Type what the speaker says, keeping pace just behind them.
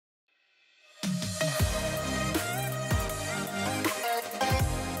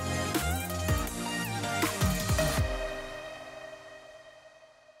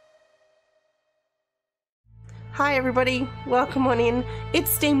Hi everybody, welcome on in. It's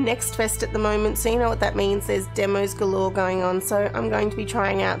Steam Next Fest at the moment, so you know what that means. There's demos galore going on, so I'm going to be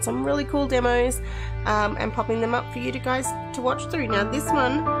trying out some really cool demos and popping them up for you guys to watch through. Now this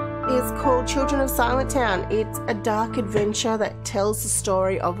one is called Children of Silentown. It's a dark adventure that tells the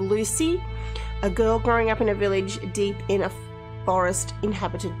story of Lucy, a girl growing up in a village deep in a forest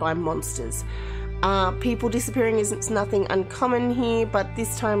inhabited by monsters. People disappearing isn't nothing uncommon here, but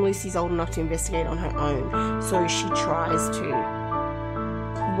this time Lucy's old enough to investigate on her own, so she tries to.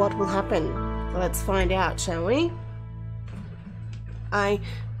 What will happen? Let's find out, shall we? I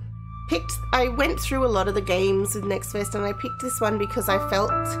went through a lot of the games with Next Fest and I picked this one because I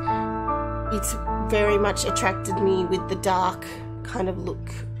felt it very much attracted me with the dark kind of look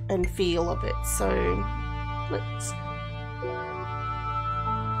and feel of it, so let's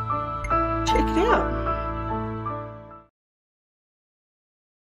check it out.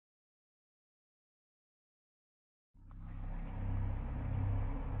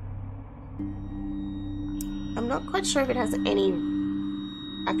 I'm not quite sure if it has any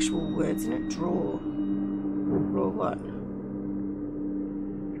actual words in it. Draw. Draw what?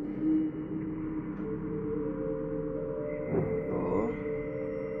 Draw.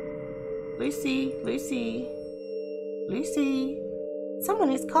 Lucy, Lucy, Lucy.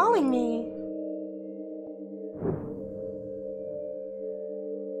 Someone is calling me.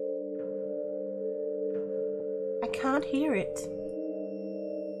 I can't hear it.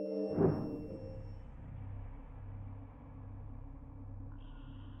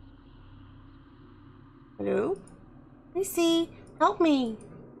 Hello? Lucy, help me.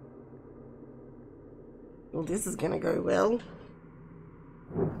 Well, this is gonna go well.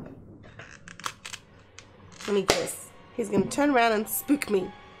 Let me guess. He's gonna turn around and spook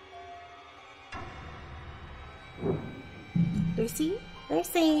me. Lucy?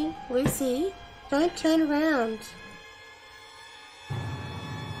 Lucy? Lucy? Don't turn around.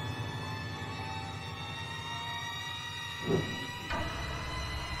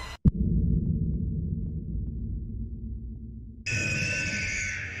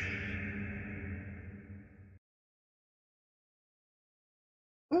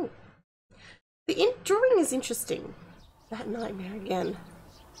 Ooh. The drawing is interesting. That nightmare again.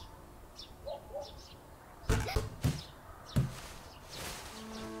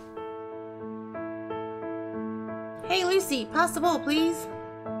 Hey Lucy, pass the ball, please.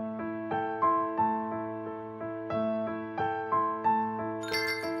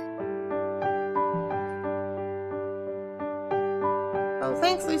 Oh,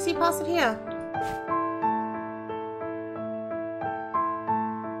 thanks Lucy, pass it here.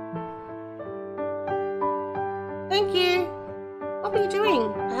 Thank you. What were you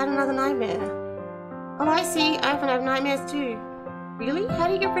doing? I had another nightmare. Oh, I see. I often have nightmares too. Really? How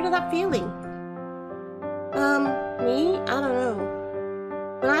do you get rid of that feeling? Me? I don't know.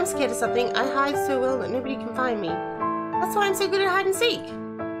 When I'm scared of something, I hide so well that nobody can find me. That's why I'm so good at hide and seek.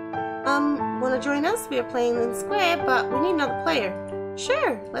 Wanna join us? We are playing in the square, but we need another player.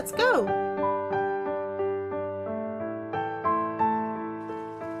 Sure, let's go.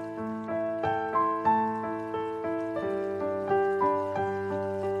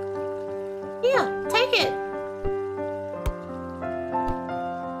 Yeah, take it.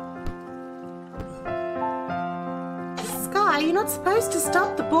 Sky, you're not supposed to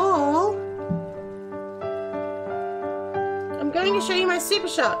stop the ball. I'm going to show you my super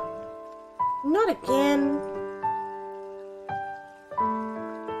shot. Not again.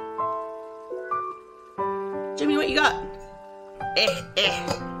 Jimmy, what you got?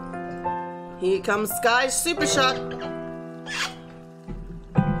 Here comes Sky's super shot.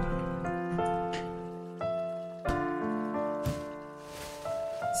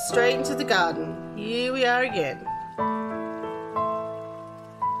 Straight into the garden. Here we are again.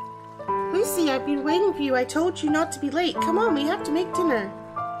 Lucy, I've been waiting for you. I told you not to be late. Come on, we have to make dinner.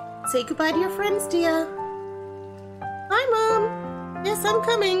 Say goodbye to your friends, dear. Hi, Mom. Yes, I'm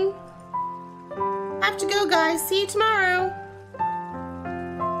coming. Have to go, guys. See you tomorrow.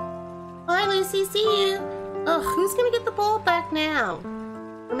 Bye, Lucy. See you. Ugh, who's gonna get the ball back now?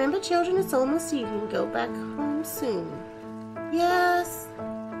 Remember, children, it's almost evening. Go back home soon. Yes.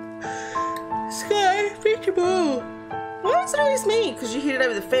 Sky, pick your ball. Why is it always me? Because you hit it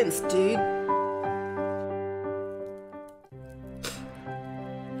over the fence, dude.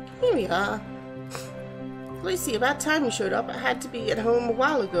 Here we are. Lucy, about time you showed up. I had to be at home a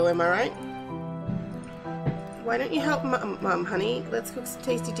while ago, am I right? Why don't you help Mum, honey? Let's cook some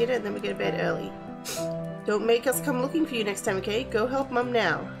tasty dinner and then we go to bed early. Don't make us come looking for you next time, okay? Go help Mum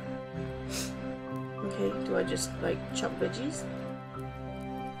now. Okay, do I just, like, chop veggies?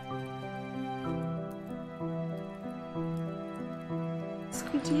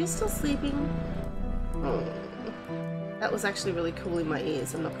 Squinty, you're still sleeping. Oh, that was actually really cool in my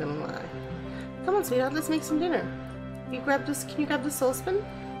ears, I'm not gonna lie. Come on, sweetheart, let's make some dinner. Can you grab the saucepan?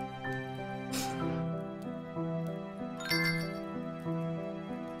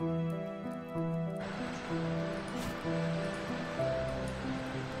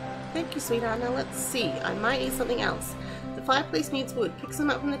 Thank you, sweetheart. Now let's see. I might need something else. The fireplace needs wood. Pick some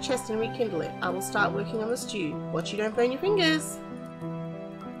up from the chest and rekindle it. I will start working on the stew. Watch you don't burn your fingers.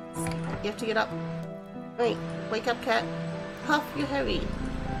 You have to get up. Wait, wake up, cat. Puff, you're heavy.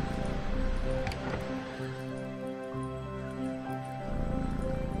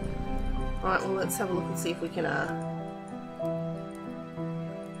 Alright, well let's have a look and see if we can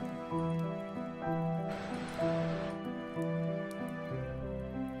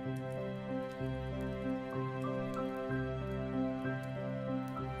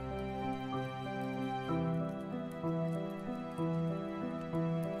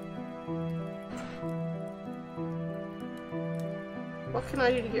what can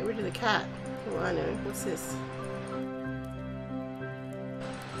I do to get rid of the cat? Oh, I know. What's this?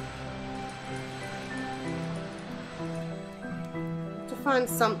 To find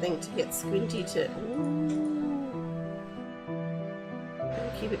something to get Squinty to... Ooh.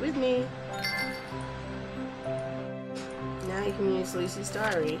 Keep it with me. Now you can use Lucy's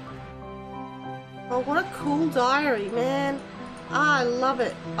diary. Oh, what a cool diary, man. Ah, I love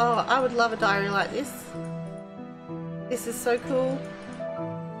it. Oh, I would love a diary like this. This is so cool.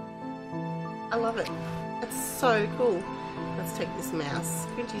 I love it. It's so cool. Let's take this mouse.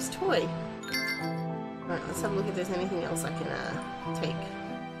 Squinty's toy. Alright, let's have a look if there's anything else I can take.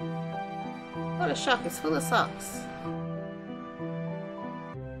 What a shock, it's full of socks.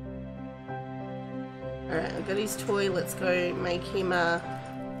 Alright, I've got his toy. Let's go make him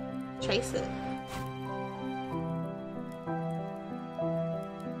chase it.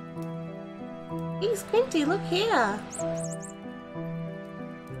 Hey Squinty, look here!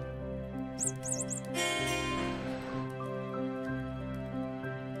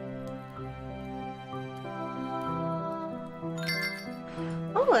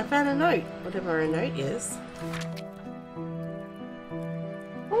 Oh, I found a note. Whatever a note is.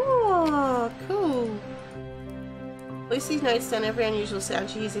 Oh, cool! Lucy notes down every unusual sound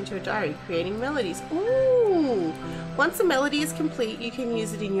she hears into a diary, creating melodies. Ooh! Once a melody is complete, you can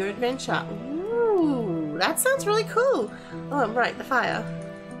use it in your adventure. Ooh, that sounds really cool. Oh, I'm right, the fire.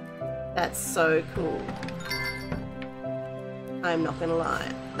 That's so cool. I'm not gonna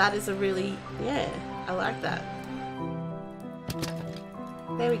lie. That is a really, yeah, I like that.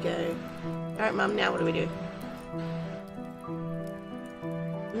 There we go. Alright, Mum, now what do we do?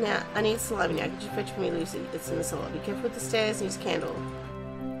 Now, I need salami now. Could you fetch for me, Lucy? It's in the cellar. Be careful with the stairs and use candle.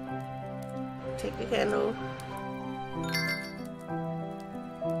 Take the candle.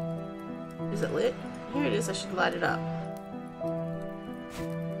 Is it lit? Here it is. I should light it up.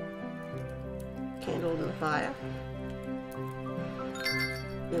 Candle in the fire.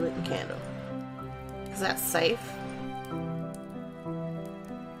 You lit the candle. Because that's safe.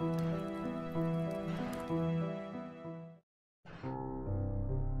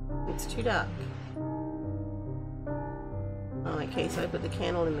 It's too dark. Oh, okay, so I put the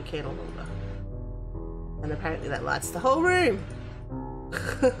candle in the candle holder. And apparently that lights the whole room!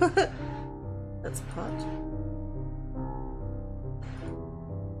 That's a pot.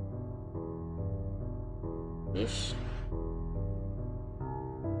 Dish.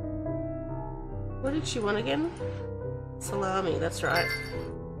 What did she want again? Salami, that's right.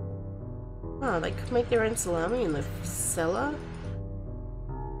 Oh, they could make their own salami in the cellar?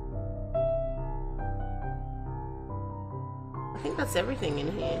 I think that's everything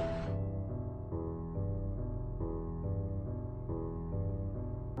in here.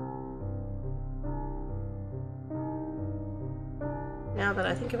 Now that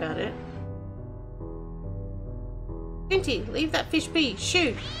I think about it. Squinty, leave that fish be!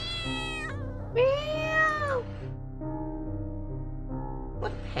 Shoot! Meow!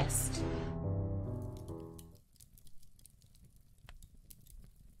 What a pest.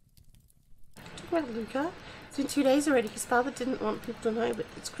 Well, Luca, it's been 2 days already. His father didn't want people to know, but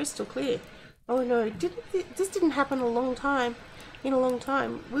it's crystal clear. Oh no, this didn't happen in a long time.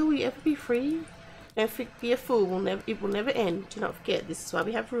 Will we ever be free? Don't be a fool. It will never end. Do not forget. This is why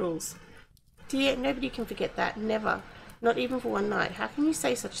we have rules. Dear, nobody can forget that. Never. Not even for one night. How can you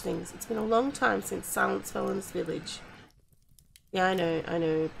say such things? It's been a long time since silence fell in this village. Yeah, I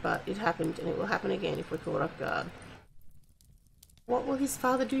know, but it happened, and it will happen again if we're caught off guard. What will his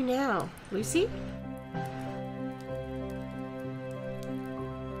father do now? Lucy?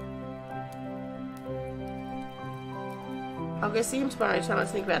 I'll go see him tomorrow. Try not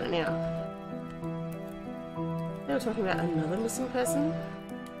to think about it now. They were talking about another missing person.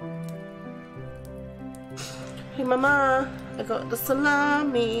 Hey mama, I got the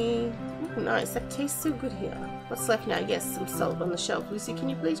salami. Ooh, nice, that tastes so good here. What's left now? Yes, some salt on the shelf. Lucy, can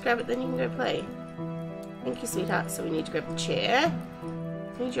you please grab it, then you can go play. Thank you, sweetheart. So we need to grab the chair.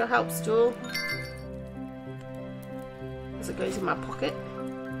 I need your help, stool. As it goes in my pocket.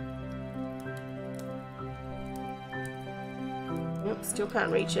 Nope, still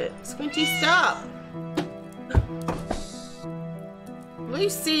can't reach it. Squinty, stop!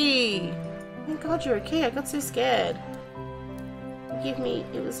 Lucy! Thank God you're okay. I got so scared. Forgive me,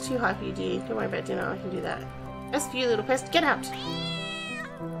 it was too high for you, dear. Don't worry about dinner, I can do that. As for you, little pest, get out!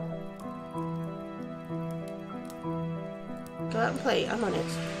 Go out and play, I'm on it.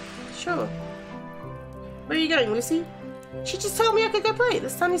 Sure. Where are you going, Lucy? She just told me I could go play. The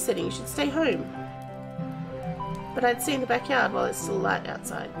sun is setting, you should stay home. But I'd stay in the backyard while it's still light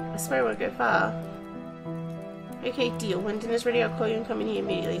outside. I swear I won't go far. Okay, deal. When dinner's ready, I'll call you and come in here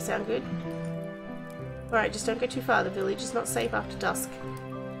immediately. Sound good? Alright, just don't go too far. The village is not safe after dusk.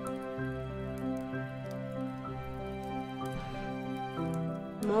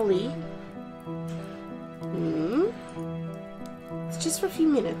 Molly? It's just for a few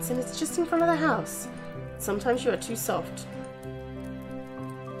minutes, and it's just in front of the house. Sometimes you are too soft.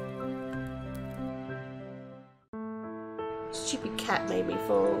 Stupid cat made me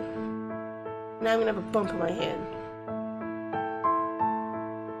fall. Now I'm gonna have a bump on my head.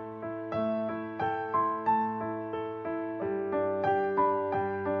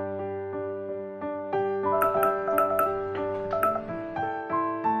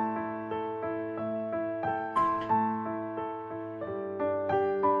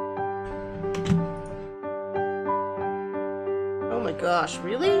 Oh my gosh,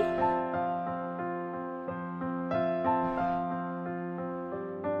 really?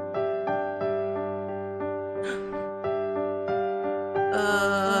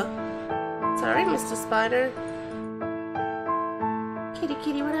 Sorry, Mr. Spider. Kitty,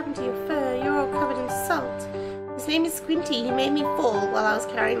 kitty, what happened to your fur? You're all covered in salt. His name is Squinty. He made me fall while I was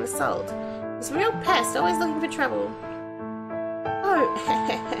carrying the salt. He's a real pest, always looking for trouble.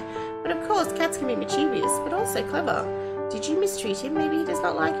 Oh, but of course, cats can be mischievous, but also clever. Did you mistreat him? Maybe he does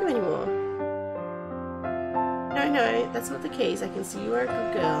not like you anymore. No, that's not the case. I can see you are a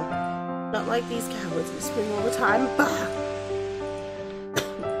good girl. Not like these cowards whispering all the time. Bah!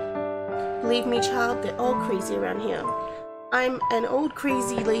 Believe me, child, they're all crazy around here. I'm an old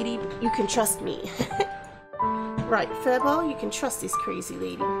crazy lady. You can trust me. Right, Furball, you can trust this crazy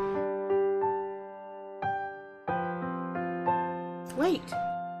lady. Wait.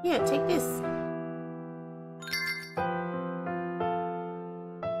 Here, take this.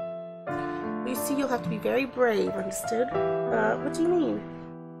 Lucy, you'll have to be very brave, understood? What do you mean?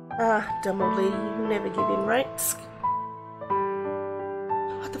 Dumb old lady, you never give in, right?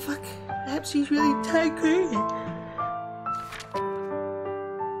 What the fuck? Perhaps she's really tired crazy.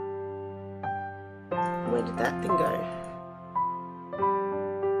 Where did that thing go?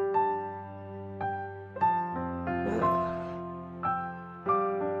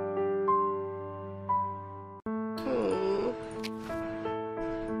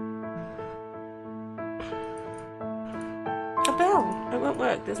 A bell. It won't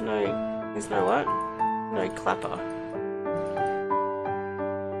work. There's no what? No clapper.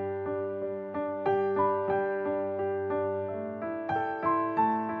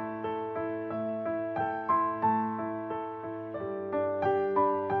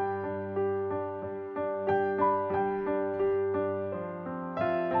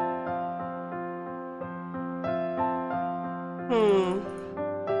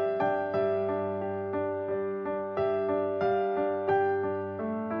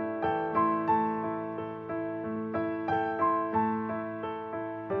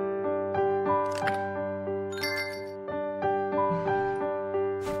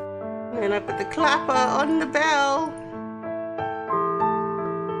 And I put the clapper on the bell.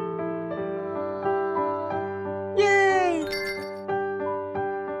 Yay!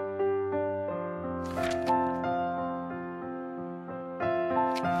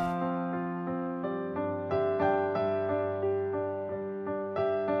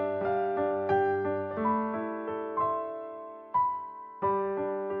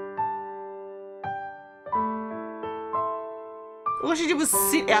 All she did was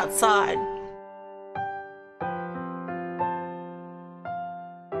sit outside.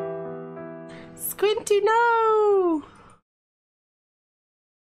 Squinty, no!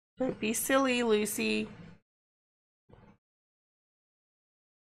 Don't be silly, Lucy.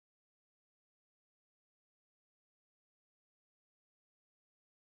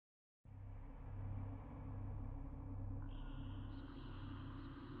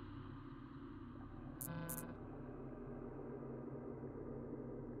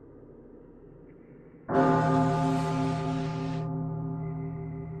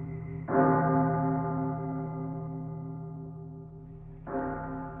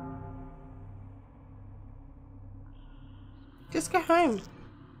 just go home.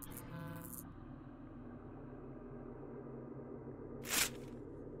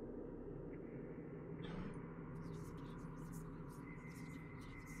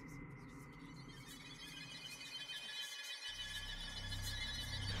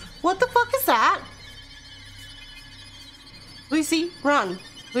 What the fuck is that? Lucy, run.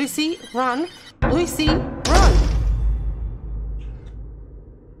 Lucy, run. Lucy, run.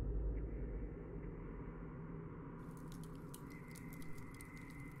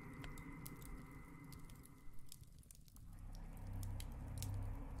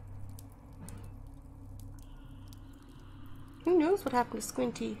 Who knows what happened to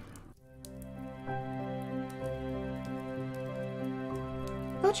Squinty? I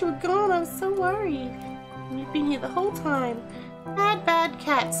thought you were gone. I was so worried. You've been here the whole time. Bad, bad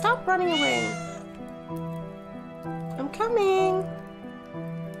cat. Stop running away. I'm coming.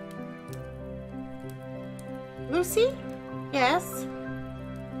 Lucy? Yes?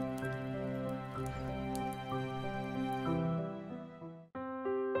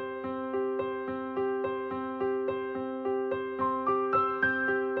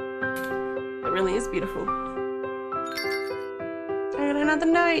 It really is beautiful. I got another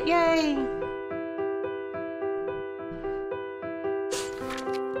note. Yay!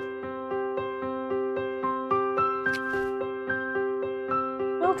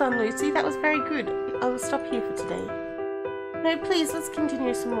 Well done, Lucy. That was very good. I will stop here for today. No, please, let's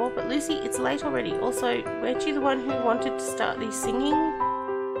continue some more. But Lucy, it's late already. Also, weren't you the one who wanted to start the singing?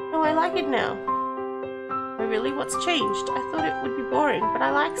 Oh, I like it now. Oh, really? What's changed? I thought it would be boring, but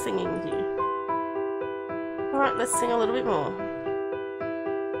I like singing with you. Alright, let's sing a little bit more.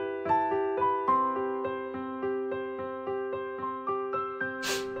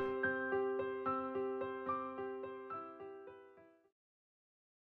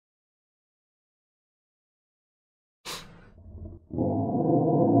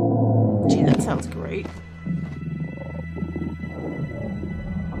 Gee, that sounds great.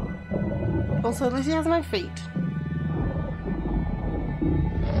 Also, Lucy has no feet.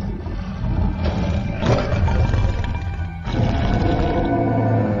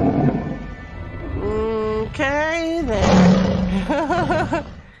 Okay then.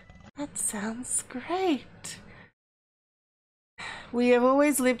 That sounds great. We have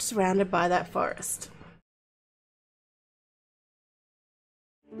always lived surrounded by that forest.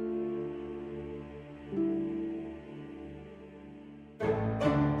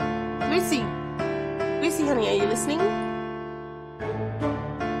 Lucy! Lucy, honey, are you listening?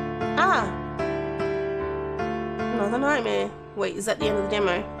 Ah! Another nightmare. Wait, is that the end of the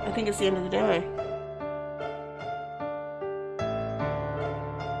demo? I think it's the end of the demo.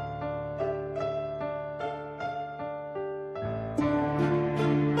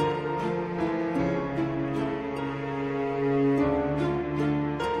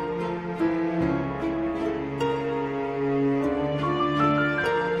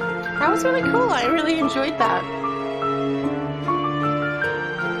 That was really cool. I really enjoyed that.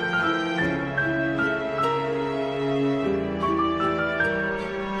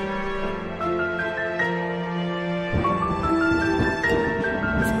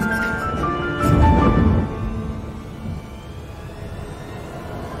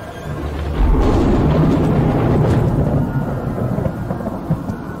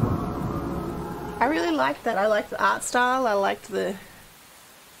 I really liked that. I liked the art style. I liked the...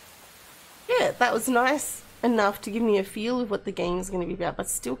 Yeah, that was nice enough to give me a feel of what the game is going to be about, but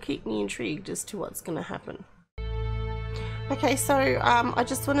still keep me intrigued as to what's going to happen. Okay, so I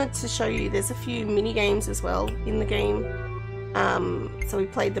just wanted to show you there's a few mini games as well in the game. So we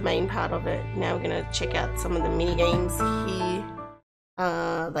played the main part of it. Now we're going to check out some of the mini games here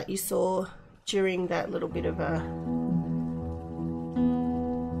that you saw during that little bit of a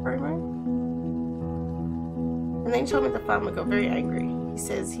promo. And then he told me the farmer got very angry. He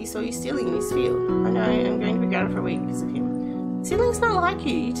says he saw you stealing in his field. I know, I'm going to be grounded for a week because of him. Stealing's not like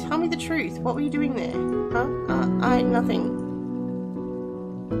you. You tell me the truth. What were you doing there? Huh? Nothing.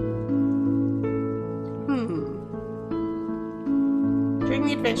 During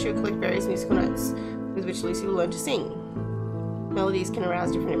the adventure, you'll collect various musical notes with which Lucy will learn to sing. Melodies can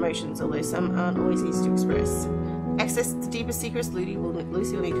arouse different emotions, although some aren't always easy to express. Access the deepest secrets, Lucy will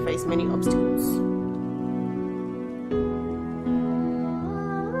need to face many obstacles.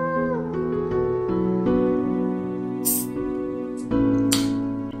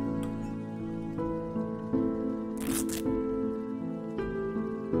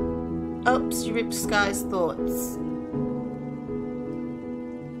 Oops, you ripped Sky's thoughts.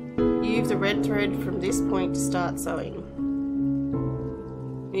 Use the red thread from this point to start sewing.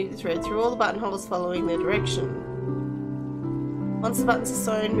 Move the thread through all the buttonholes following their direction. Once the buttons are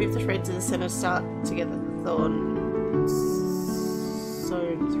sewn, move the thread to the center to start to get the thorn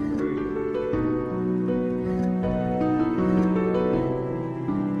sewn through.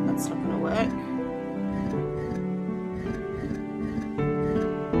 That's not going to work.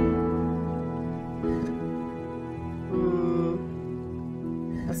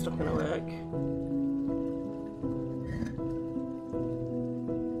 That's not going to work.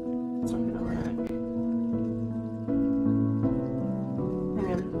 It's not going to work. Hang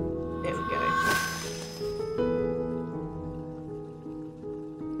on. There we go.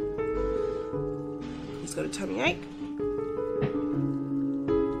 He's got a tummy ache.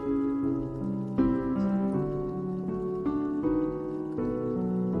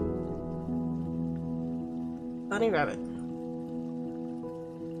 Bunny rabbit.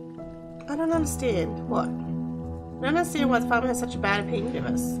 I don't understand. What? I don't understand why the farmer has such a bad opinion of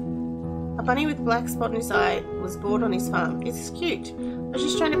us. A bunny with a black spot in his eye was born on his farm. It's cute. I was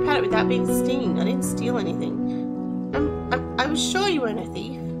just trying to pat it without being stinged. I didn't steal anything. I was sure you weren't a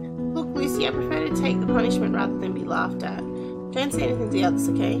thief. Look, Lucy, I prefer to take the punishment rather than be laughed at. Don't say anything to the others,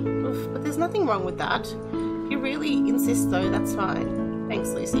 okay? Oof, but there's nothing wrong with that. If you really insist, though, that's fine. Thanks,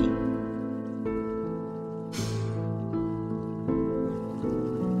 Lucy.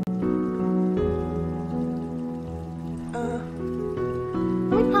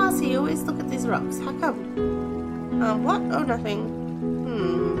 You always look at these rocks. How come? What? Oh, nothing.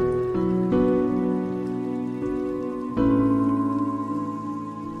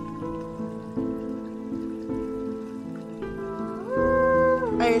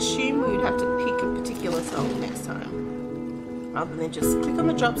 I assume we'd have to pick a particular song next time, rather than just click on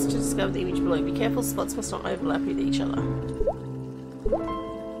the drops to discover the image below. Be careful, spots must not overlap with each other.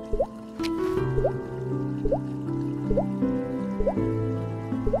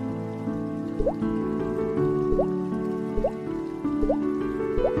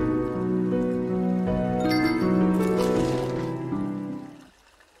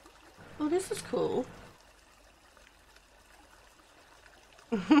 This is cool.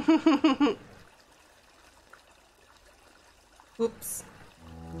 Whoops.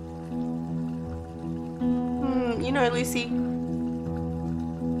 You know, Lucy,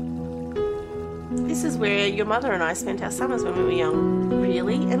 this is where your mother and I spent our summers when we were young.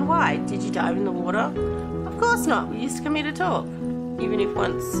 Really? And why? Did you dive in the water? Of course not. We used to come here to talk. Even if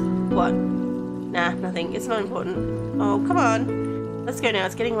once... What? Nah, nothing. It's not important. Oh, come on. Let's go now.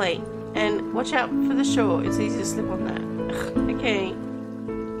 It's getting late. And watch out for the shore. It's easy to slip on that. Okay.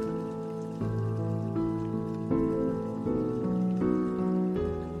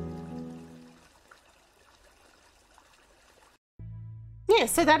 Yeah,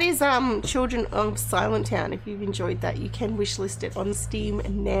 so that is Children of Silentown. If you've enjoyed that, you can wishlist it on Steam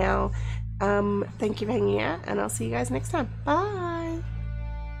now. Thank you for hanging out, and I'll see you guys next time. Bye.